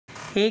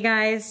Hey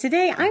guys,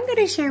 today I'm going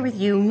to share with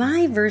you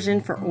my version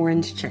for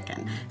orange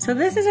chicken. So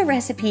this is a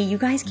recipe you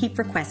guys keep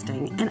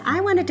requesting, and I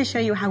wanted to show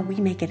you how we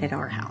make it at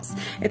our house.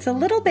 It's a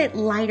little bit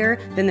lighter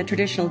than the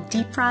traditional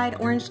deep fried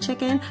orange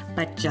chicken,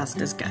 but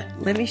just as good.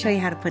 Let me show you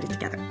how to put it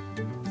together.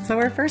 So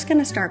we're first going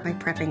to start by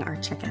prepping our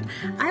chicken.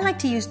 I like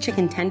to use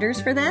chicken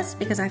tenders for this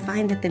because I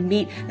find that the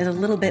meat is a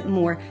little bit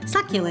more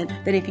succulent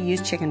than if you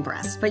use chicken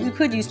breast, but you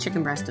could use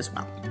chicken breast as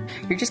well.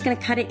 You're just going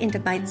to cut it into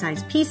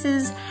bite-sized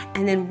pieces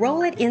and then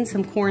roll it in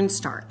some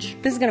cornstarch.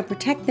 This is going to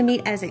protect the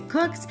meat as it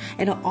cooks,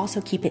 and it'll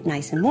also keep it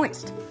nice and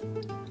moist.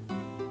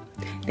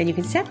 Then you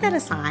can set that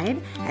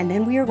aside, and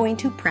then we are going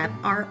to prep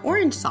our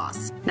orange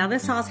sauce. Now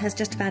this sauce has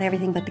just about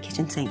everything but the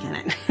kitchen sink in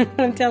it.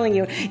 I'm telling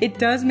you, it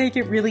does make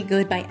it really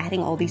good by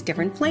adding all these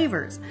different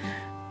flavors.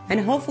 And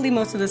hopefully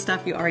most of the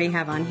stuff you already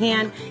have on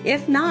hand.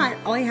 If not,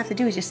 all you have to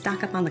do is just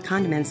stock up on the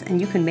condiments,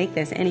 and you can make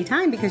this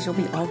anytime because you'll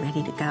be all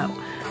ready to go.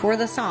 For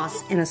the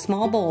sauce, in a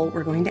small bowl,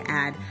 we're going to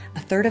add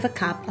 1/3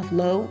 cup of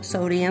low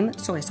sodium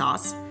soy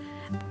sauce.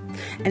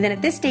 And then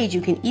at this stage,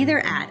 you can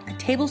either add a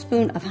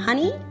tablespoon of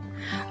honey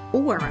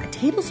or a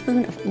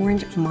tablespoon of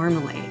orange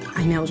marmalade.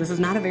 I know this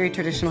is not a very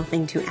traditional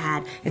thing to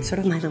add. It's sort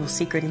of my little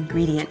secret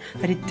ingredient,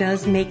 but it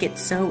does make it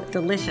so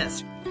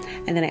delicious.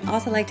 And then I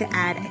also like to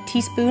add a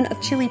teaspoon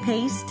of chili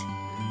paste,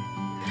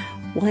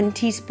 1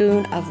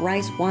 teaspoon of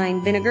rice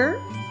wine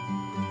vinegar,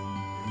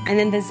 and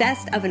then the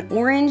zest of an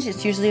orange.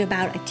 It's usually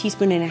about 1.5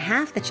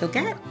 teaspoons that you'll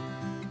get,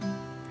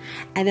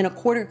 and then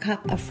 1/4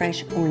 cup of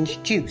fresh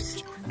orange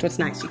juice. So it's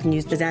nice, you can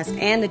use the zest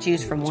and the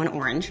juice from one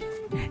orange.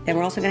 Then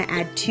we're also going to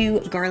add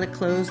 2 garlic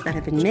cloves that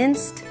have been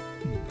minced,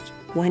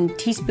 1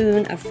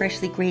 teaspoon of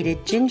freshly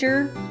grated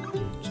ginger,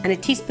 and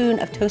 1 teaspoon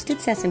of toasted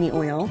sesame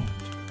oil.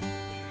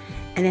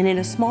 And then in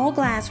a small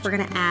glass, we're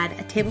going to add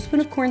 1 tablespoon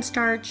of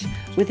cornstarch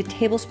with 1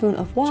 tablespoon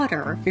of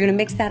water. You're going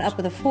to mix that up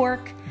with a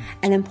fork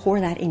and then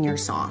pour that in your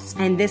sauce.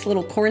 And this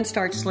little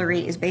cornstarch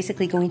slurry is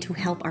basically going to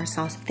help our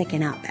sauce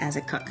thicken up as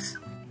it cooks.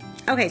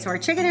 Okay, so our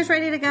chicken is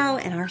ready to go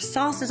and our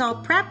sauce is all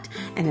prepped.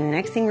 And then the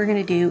next thing we're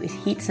going to do is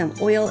heat some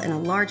oil in a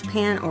large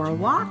pan or a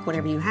wok,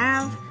 whatever you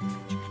have,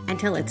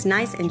 until it's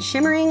nice and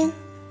shimmering.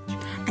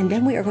 And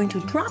then we are going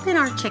to drop in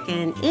our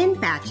chicken in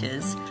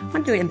batches. I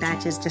want to do it in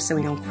batches just so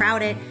we don't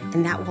crowd it,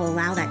 and that will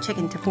allow that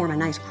chicken to form a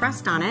nice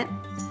crust on it.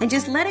 And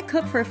just let it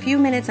cook for a few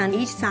minutes on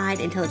each side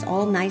until it's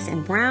all nice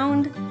and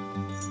browned.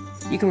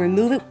 You can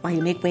remove it while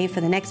you make way for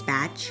the next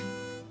batch.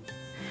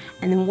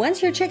 And then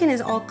once your chicken is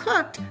all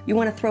cooked, you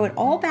want to throw it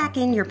all back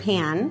in your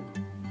pan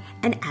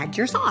and add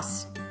your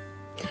sauce.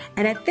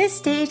 And at this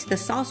stage, the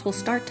sauce will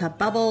start to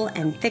bubble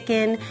and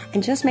thicken,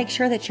 and just make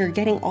sure that you're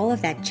getting all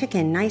of that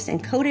chicken nice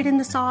and coated in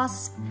the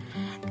sauce.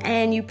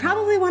 And you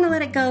probably want to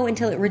let it go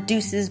until it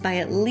reduces by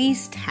at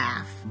least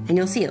half. And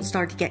you'll see it'll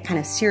start to get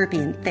kind of syrupy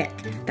and thick.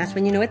 That's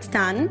when you know it's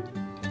done.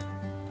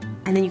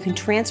 And then you can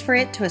transfer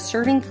it to a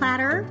serving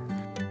platter.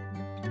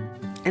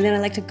 And then I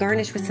like to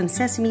garnish with some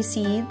sesame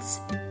seeds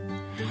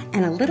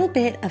and a little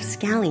bit of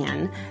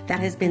scallion that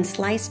has been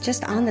sliced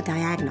just on the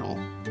diagonal.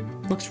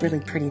 Looks really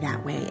pretty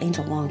that way.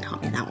 Angel Long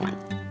taught me that one.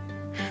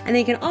 And then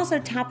you can also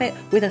top it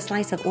with a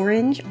slice of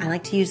orange. I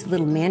like to use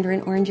little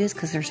mandarin oranges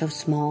because they're so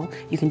small.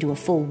 You can do a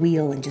full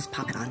wheel and just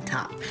pop it on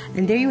top.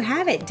 And there you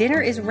have it.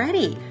 Dinner is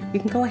ready. You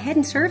can go ahead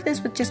and serve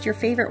this with just your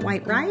favorite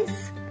white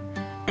rice.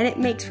 And it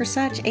makes for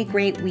such a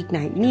great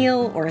weeknight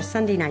meal or a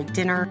Sunday night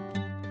dinner.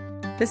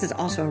 This is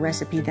also a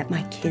recipe that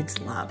my kids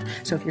love.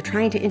 So if you're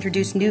trying to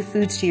introduce new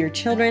foods to your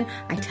children,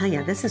 I tell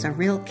you, this is a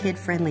real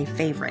kid-friendly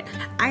favorite.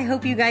 I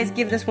hope you guys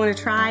give this one a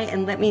try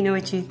and let me know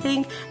what you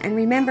think. And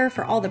remember,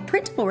 for all the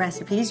printable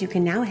recipes, you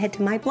can now head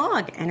to my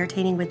blog,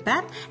 Entertaining with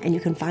Beth, and you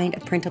can find a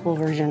printable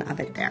version of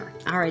it there.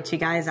 All right, you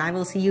guys, I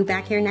will see you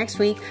back here next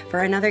week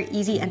for another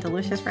easy and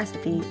delicious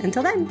recipe.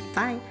 Until then,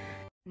 bye.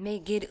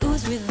 Make it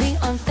ooze with the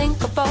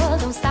unthinkable.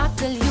 Don't stop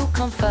till you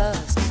come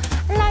first.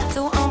 Life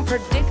too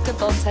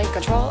unpredictable. Take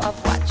control of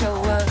what you're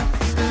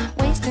worth.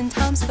 Wasting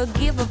time's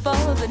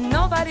forgivable, but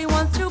nobody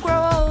wants to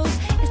grow old.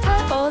 It's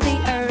time for the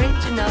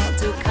original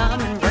to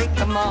come.